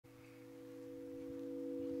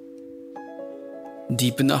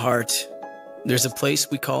Deep in the heart, there's a place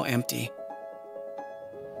we call empty.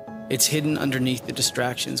 It's hidden underneath the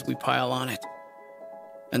distractions we pile on it,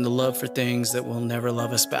 and the love for things that will never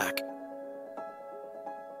love us back.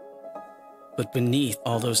 But beneath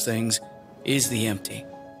all those things is the empty.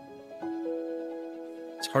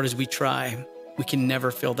 As hard as we try, we can never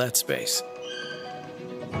fill that space.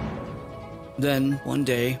 Then, one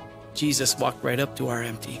day, Jesus walked right up to our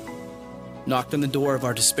empty, knocked on the door of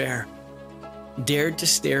our despair, dared to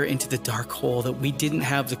stare into the dark hole that we didn't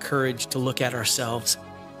have the courage to look at ourselves.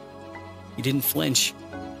 He didn't flinch.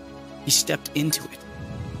 He stepped into it,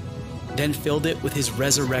 then filled it with his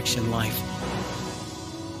resurrection life.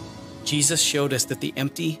 Jesus showed us that the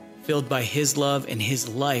empty, filled by his love and his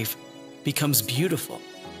life, becomes beautiful.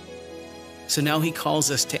 So now he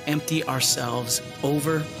calls us to empty ourselves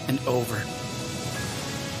over and over,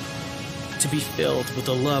 to be filled with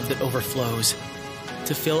the love that overflows,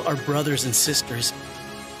 to fill our brothers and sisters,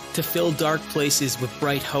 to fill dark places with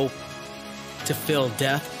bright hope, to fill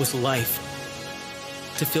death with life,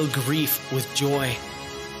 to fill grief with joy,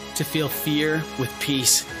 to fill fear with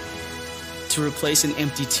peace, to replace an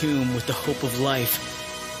empty tomb with the hope of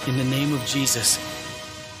life in the name of Jesus.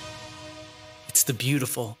 It's the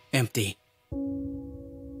beautiful empty.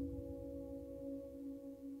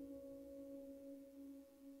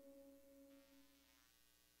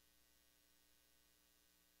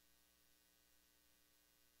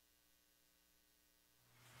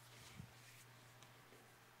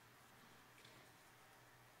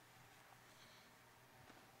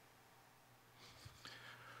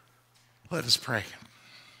 Let us pray.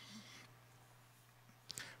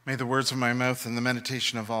 May the words of my mouth and the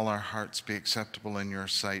meditation of all our hearts be acceptable in your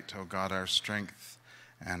sight, O God, our strength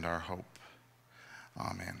and our hope.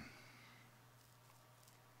 Amen.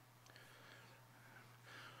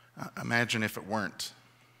 Imagine if it weren't.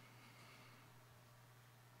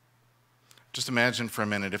 Just imagine for a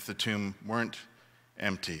minute if the tomb weren't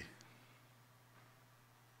empty.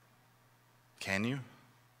 Can you?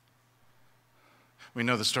 We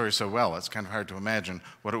know the story so well, it's kind of hard to imagine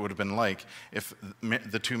what it would have been like if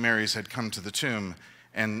the two Marys had come to the tomb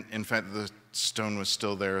and, in fact, the stone was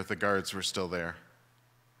still there, the guards were still there.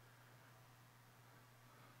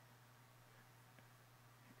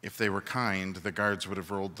 If they were kind, the guards would have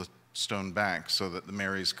rolled the stone back so that the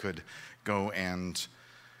Marys could go and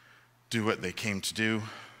do what they came to do,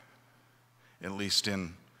 at least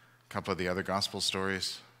in a couple of the other gospel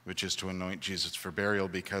stories, which is to anoint Jesus for burial,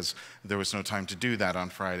 because there was no time to do that on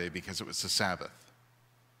Friday because it was the Sabbath.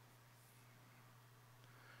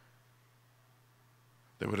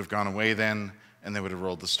 They would have gone away then, and they would have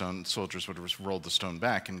rolled the stone, soldiers would have rolled the stone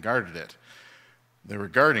back and guarded it. They were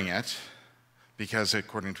guarding it because,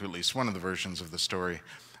 according to at least one of the versions of the story,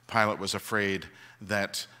 Pilate was afraid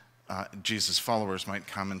that Jesus' followers might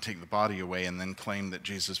come and take the body away and then claim that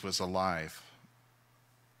Jesus was alive.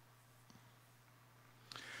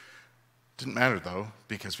 Didn't matter, though,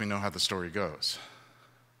 because we know how the story goes.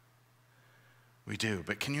 We do.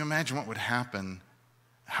 But can you imagine what would happen,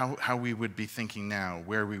 how we would be thinking now,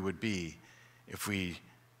 where we would be if we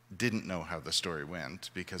didn't know how the story went,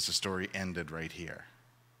 because the story ended right here?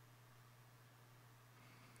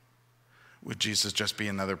 Would Jesus just be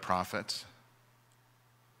another prophet?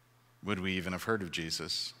 Would we even have heard of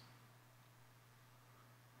Jesus?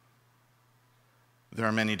 There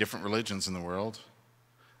are many different religions in the world,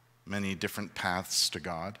 many different paths to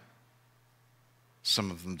God.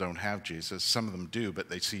 Some of them don't have Jesus. Some of them do, but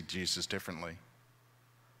they see Jesus differently.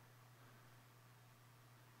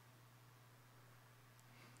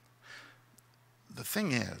 The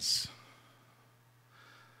thing is,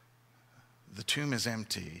 the tomb is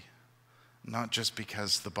empty, not just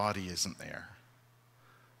because the body isn't there,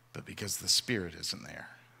 but because the spirit isn't there.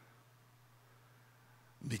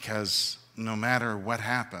 Because no matter what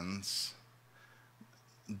happens,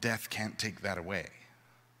 death can't take that away.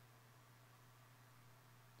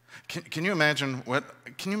 Can you imagine what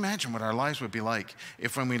our lives would be like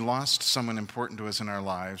if, when we lost someone important to us in our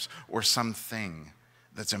lives, or something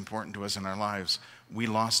that's important to us in our lives, we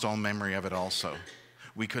lost all memory of it also?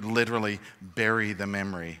 We could literally bury the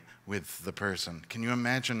memory with the person. Can you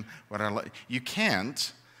imagine what our life? You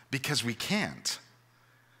can't, because we can't.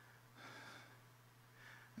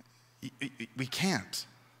 We can't.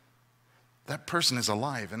 That person is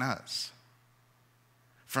alive in us.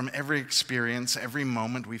 From every experience, every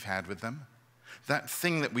moment we've had with them, that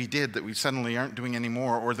thing that we did that we suddenly aren't doing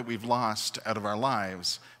anymore, or that we've lost out of our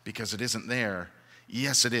lives because it isn't there,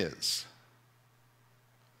 yes, it is.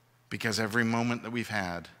 Because every moment that we've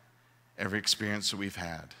had, every experience that we've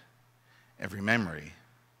had, every memory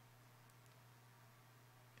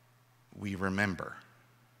we remember,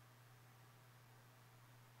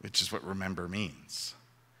 which is what remember means.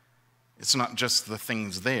 It's not just the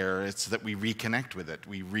things there, it's that we reconnect with it,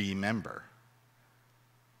 we remember.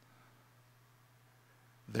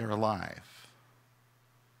 They're alive.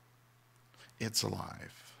 It's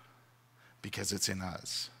alive because it's in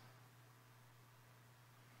us.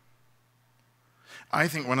 I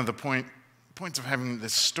think one of the points of having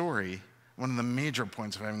this story, one of the major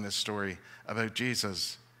points of having this story about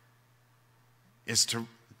Jesus is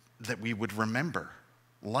that we would remember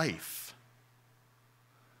life.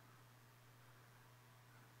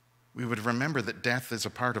 We would remember that death is a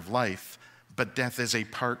part of life, but death is a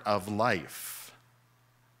part of life.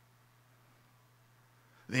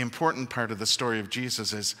 The important part of the story of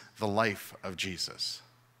Jesus is the life of Jesus.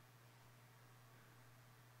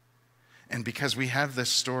 And because we have this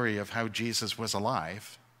story of how Jesus was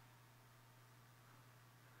alive,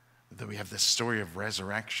 that we have this story of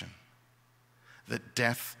resurrection, that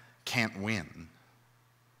death can't win,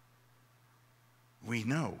 we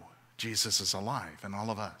know Jesus is alive in all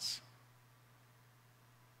of us.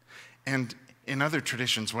 And in other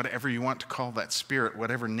traditions, whatever you want to call that spirit,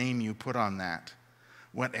 whatever name you put on that,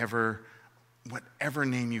 whatever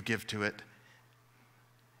name you give to it,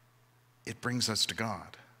 it brings us to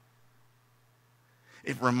God.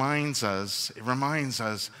 It reminds us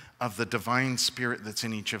of the divine spirit that's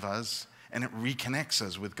in each of us, and it reconnects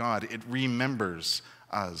us with God. It remembers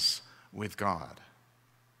us with God.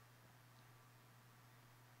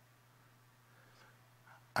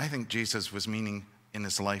 I think Jesus was meaning in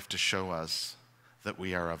his life to show us that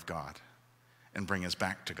we are of God and bring us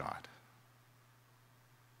back to God.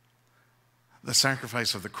 The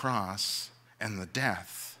sacrifice of the cross and the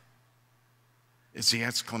death is the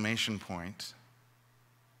exclamation point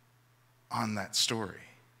on that story,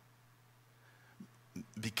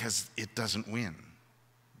 because it doesn't win.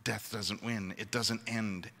 Death doesn't win. It doesn't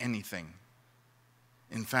end anything.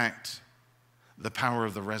 In fact, the power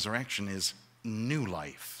of the resurrection is new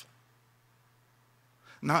life.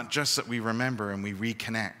 Not just that we remember and we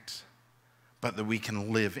reconnect, but that we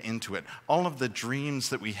can live into it. All of the dreams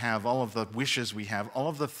that we have, all of the wishes we have, all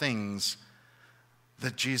of the things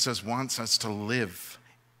that Jesus wants us to live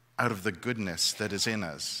out of the goodness that is in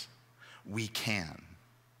us, we can.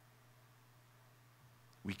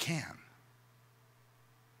 We can.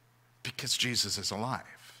 Because Jesus is alive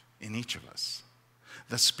in each of us.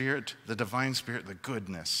 The Spirit, the divine Spirit, the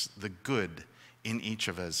goodness, the good in each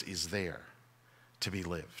of us is there to be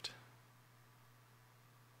lived.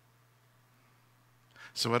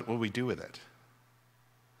 So what will we do with it?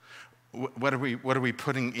 What are we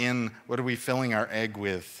putting in, what are we filling our egg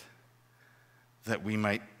with that we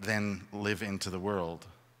might then live into the world?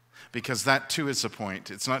 Because that too is the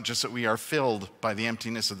point. It's not just that we are filled by the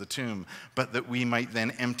emptiness of the tomb, but that we might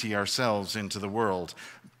then empty ourselves into the world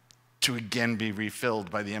to again be refilled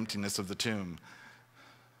by the emptiness of the tomb.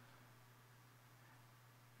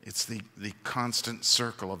 It's the constant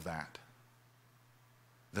circle of that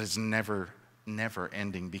is never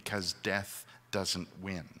ending, because death doesn't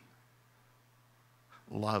win.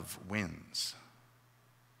 Love wins.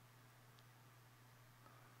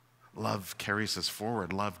 Love carries us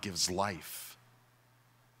forward. Love gives life.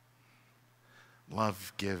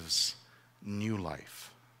 Love gives new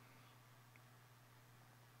life.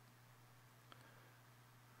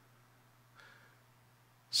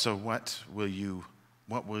 So what will you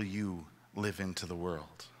live into the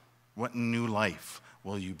world? What new life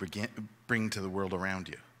will you bring to the world around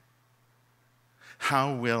you?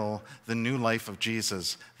 How will the new life of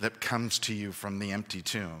Jesus that comes to you from the empty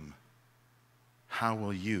tomb, how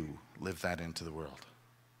will you live that into the world?